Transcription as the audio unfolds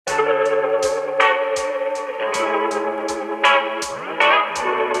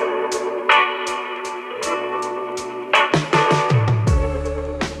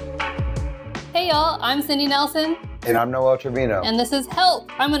I'm Cindy Nelson. And I'm Noel Trevino. And this is Help,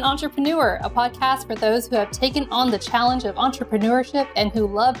 I'm an Entrepreneur, a podcast for those who have taken on the challenge of entrepreneurship and who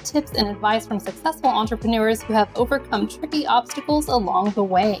love tips and advice from successful entrepreneurs who have overcome tricky obstacles along the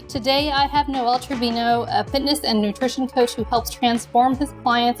way. Today, I have Noel Trevino, a fitness and nutrition coach who helps transform his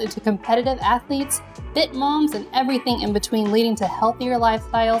clients into competitive athletes, fit moms, and everything in between, leading to healthier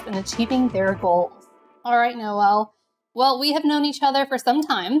lifestyles and achieving their goals. All right, Noel. Well, we have known each other for some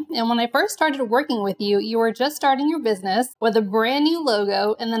time, and when I first started working with you, you were just starting your business with a brand new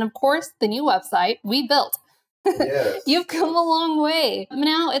logo, and then, of course, the new website we built. Yes. You've come a long way.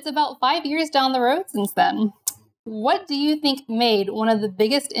 Now, it's about 5 years down the road since then. What do you think made one of the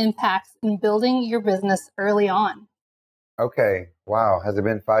biggest impacts in building your business early on? Okay. Wow. Has it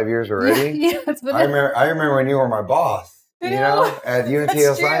been 5 years already? Yeah, it's been I remember when you were my boss, at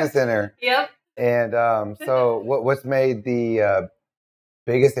UNTL Science Center. Yep. And so what's made the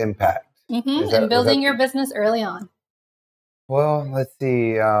biggest impact? In building your business early on? Well, let's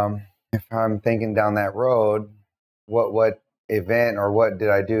see. If I'm thinking down that road, what event or what did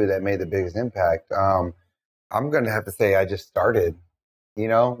I do that made the biggest impact? I'm going to have to say I just started.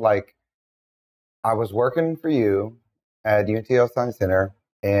 Like I was working for you at UNTL Science Center,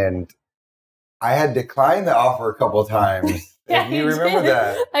 and I had declined the offer a couple of times. Yeah, if you remember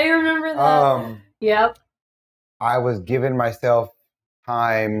that. I remember that. Yep. I was giving myself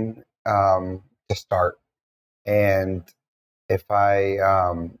time to start. And if there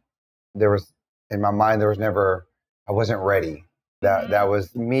was, in my mind, I wasn't ready. That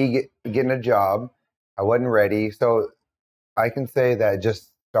was me getting a job. I wasn't ready. So I can say that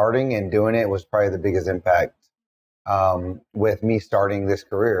just starting and doing it was probably the biggest impact with me starting this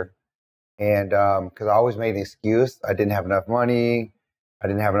career. And because I always made an excuse, I didn't have enough money, I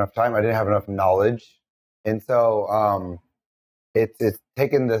didn't have enough time, I didn't have enough knowledge, and so it's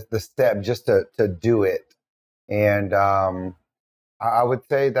taken the step just to do it. And I would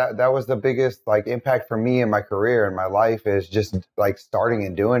say that was the biggest impact for me in my career and my life is just starting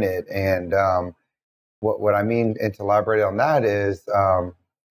and doing it. And what I mean, and to elaborate on that is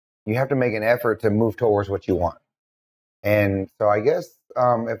you have to make an effort to move towards what you want. And so I guess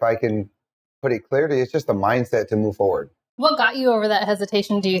if I can put it clearly, it's just a mindset to move forward. What got you over that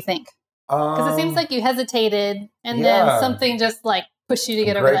hesitation, do you think? Because it seems like you hesitated and then something just pushed you to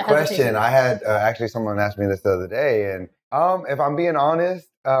get over that hesitation. Great question. I had actually someone asked me this the other day, and if I'm being honest,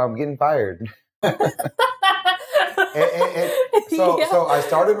 getting fired. So I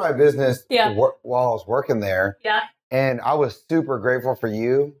started my business while I was working there. Yeah. And I was super grateful for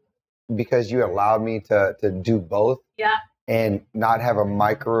you because you allowed me to do both. Yeah. And not have a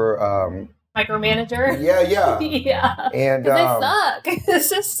micromanager. Yeah. Yeah. And they suck. It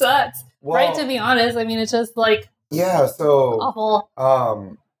just sucks. Well, right, to be honest. I mean, it's just so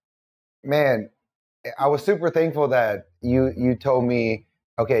awful. Man, I was super thankful that you told me,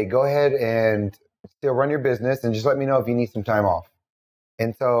 okay, go ahead and still run your business and just let me know if you need some time off.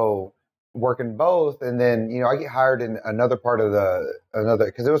 And so working both, and then I get hired in another part of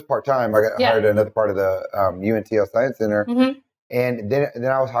because it was part-time. I got hired in another part of the UNTL Science Center. Mm-hmm. And then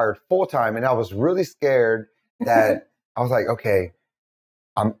I was hired full time, and I was really scared that I was like, okay,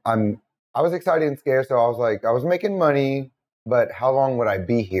 I was excited and scared. So I was like, I was making money, but how long would I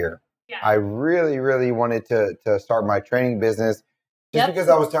be here? Yeah. I really, really wanted to start my training business just because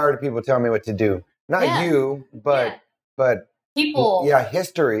I was tired of people telling me what to do. Not you, but people. Yeah,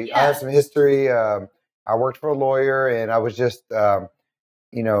 history. Yeah. I have some history. I worked for a lawyer, and I was just, I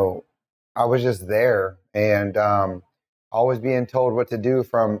was just there, and always being told what to do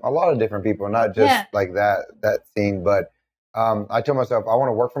from a lot of different people, not just that scene. But I told myself, I want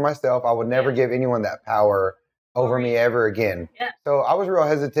to work for myself. I would never give anyone that power over me ever again. Yeah. So I was real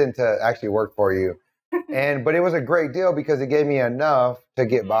hesitant to actually work for you. But it was a great deal because it gave me enough to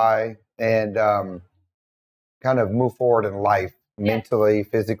get by and kind of move forward in life, mentally,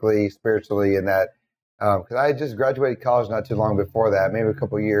 physically, spiritually, and that. Because I had just graduated college not too long before that, maybe a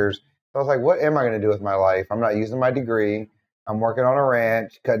couple of years. So I was like, what am I going to do with my life? I'm not using my degree. I'm working on a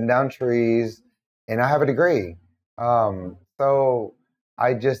ranch, cutting down trees, and I have a degree. So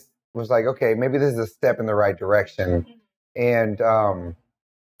I just was like, okay, maybe this is a step in the right direction. And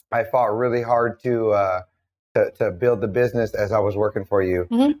I fought really hard to build the business as I was working for you.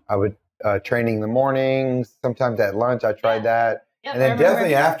 Mm-hmm. I would training in the mornings, sometimes at lunch. I tried that. Yeah, and then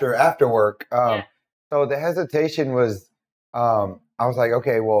definitely after work. So the hesitation was, I was like,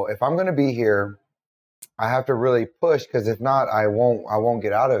 okay, well, if I'm going to be here, I have to really push, because if not, I won't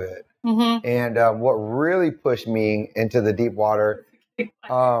get out of it. Mm-hmm. And what really pushed me into the deep water,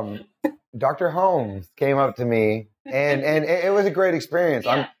 Dr. Holmes came up to me, and it was a great experience.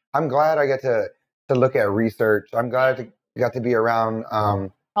 Yeah. I'm glad I get to to look at research. I'm glad I got to be around.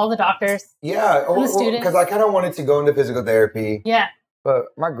 All the doctors. Yeah, And the students. because I kind of wanted to go into physical therapy. Yeah. But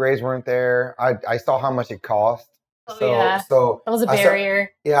my grades weren't there. I saw how much it cost. Oh, So yeah. so That was a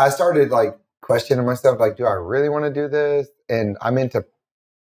barrier. I started like questioning myself, like, do I really want to do this? And I'm into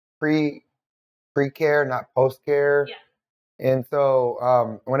pre-care, not post-care. Yeah. And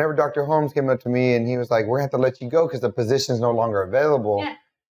so whenever Dr. Holmes came up to me and he was like, we're going to have to let you go because the position is no longer available. Yeah.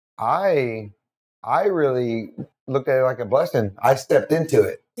 I really looked at it like a blessing. I stepped into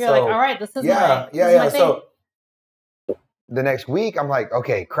it. You're like, all right, this is my thing. So the next week, I'm like,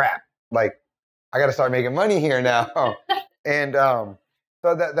 okay, crap. Like, I got to start making money here now. And so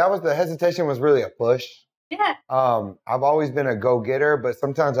that was the hesitation was really a push. Yeah. I've always been a go-getter, but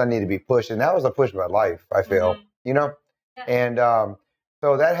sometimes I need to be pushed. And that was a push of my life, I feel, you know? Yeah. And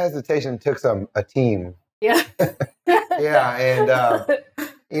so that hesitation took a team. Yeah. Yeah. And,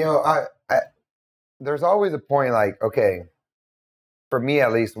 you know, I there's always a point like, okay, for me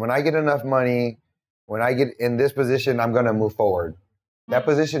at least, when I get enough money, when I get in this position, I'm going to move forward. That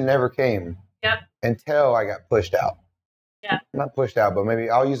position never came until I got pushed out. Yeah. Not pushed out, but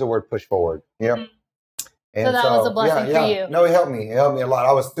maybe I'll use the word push forward, you know? And so that was a blessing for you. No, it helped me. It helped me a lot.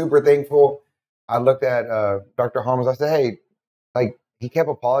 I was super thankful. I looked at Dr. Holmes. I said, hey, like, he kept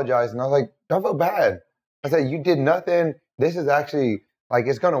apologizing. I was like, don't feel bad. I said, you did nothing. This is actually, like,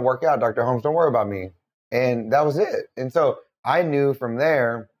 it's going to work out, Dr. Holmes. Don't worry about me. And that was it. And so I knew from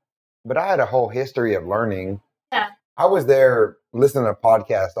there, but I had a whole history of learning. Yeah. I was there listening to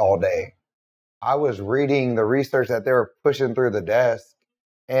podcasts all day. I was reading the research that they were pushing through the desk.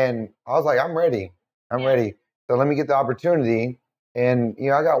 And I was like, I'm ready. I'm ready. So let me get the opportunity. And, you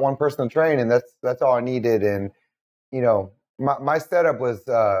know, I got one person to train, and that's all I needed. And, you know, my setup was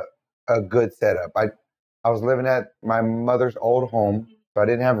a good setup. I was living at my mother's old home, so I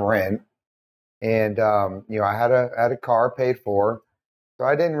didn't have rent. And, you know, I had a car paid for. So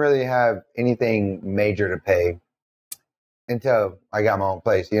I didn't really have anything major to pay until I got my own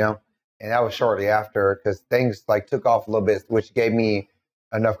place, you know? And that was shortly after, because things like took off a little bit, which gave me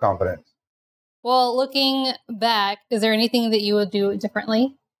enough confidence. Well, looking back, is there anything that you would do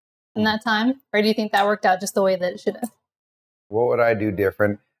differently in that time? Or do you think that worked out just the way that it should have? What would I do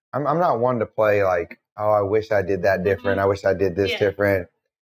different? I'm not one to play like, oh, I wish I did that different. I wish I did this different.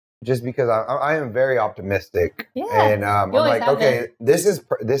 Just because I am very optimistic. Yeah. And I'm like, okay, this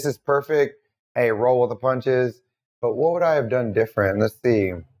is perfect. Hey, roll with the punches. But what would I have done different? Let's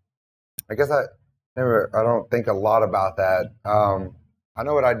see. I guess I don't think a lot about that. I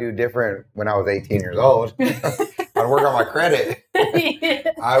know what I'd do different when I was 18 years old. I'd work on my credit.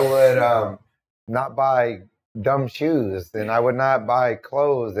 I would not buy dumb shoes, and I would not buy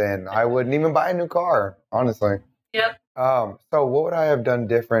clothes, and I wouldn't even buy a new car, honestly. Yep. So what would I have done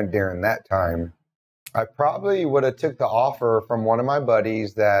different during that time? I probably would have took the offer from one of my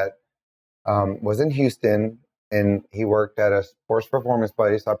buddies that was in Houston, and he worked at a sports performance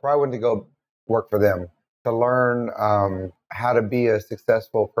place. I probably wouldn't go work for them to learn how to be a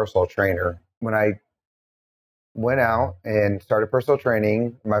successful personal trainer. When I went out and started personal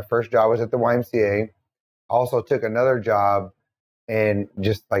training, my first job was at the YMCA. Also took another job and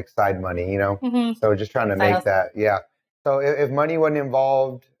just like side money, you know? Mm-hmm. So just trying to make that. Yeah. So if money wasn't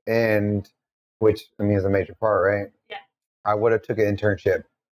involved, and which I mean is a major part, right? Yeah. I would have took an internship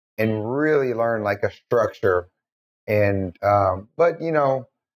and really learned like a structure. And but you know,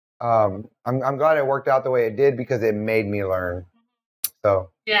 I'm glad it worked out the way it did because it made me learn. So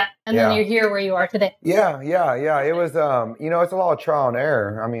yeah. And then you're here where you are today. Yeah. It was you know, it's a lot of trial and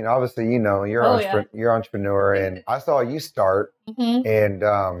error. I mean, obviously, you know, you're you're an entrepreneur, and I saw you start, and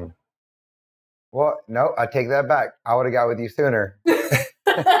well, no, I take that back. I would have got with you sooner.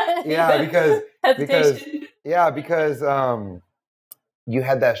 Yeah, because you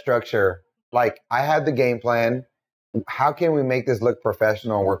had that structure. Like, I had the game plan. How can we make this look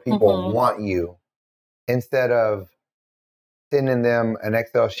professional where people want you, instead of sending them an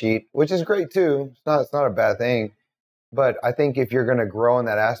Excel sheet, which is great too. It's not a bad thing. But I think if you're going to grow in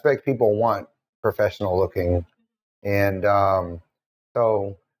that aspect, people want professional looking. And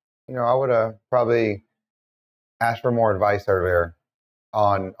so, you know, I would have probably asked for more advice earlier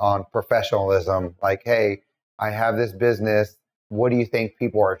on professionalism. Like, hey, I have this business. What do you think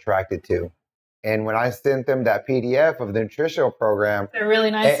people are attracted to? And when I sent them that PDF of the nutritional program, a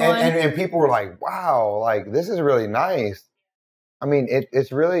really nice one, and people were like, wow, like, this is really nice. I mean,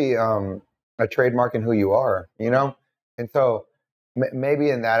 it's really a trademark in who you are, you know? And so maybe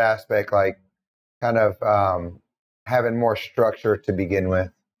in that aspect, like, kind of having more structure to begin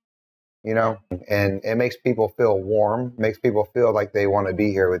with, you know? And it makes people feel warm, makes people feel like they want to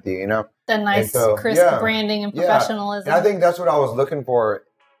be here with you, you know? The nice, crisp branding and professionalism. And I think that's what I was looking for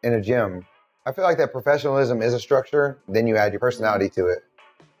in a gym. I feel like that professionalism is a structure, then you add your personality to it.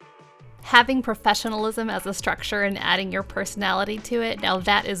 Having professionalism as a structure and adding your personality to it, now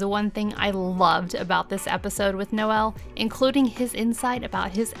that is one thing I loved about this episode with Noel, including his insight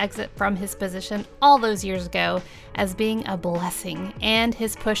about his exit from his position all those years ago as being a blessing and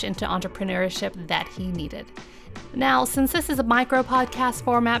his push into entrepreneurship that he needed. Now, since this is a micro podcast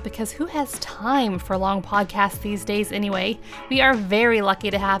format, because who has time for long podcasts these days anyway, we are very lucky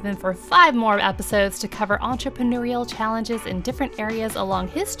to have him for 5 more episodes to cover entrepreneurial challenges in different areas along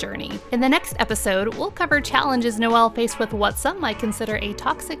his journey. In the next episode, we'll cover challenges Noel faced with what some might consider a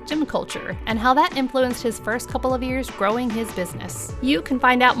toxic gym culture, and how that influenced his first couple of years growing his business. You can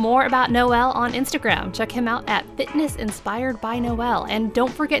find out more about Noel on Instagram. Check him out at Fitness Inspired by Noel, and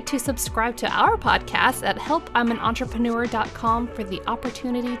don't forget to subscribe to our podcast at helpi'manentrepreneur.com for the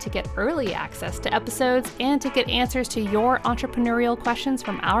opportunity to get early access to episodes and to get answers to your entrepreneurial questions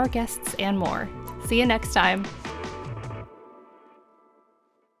from our guests and more. See you next time.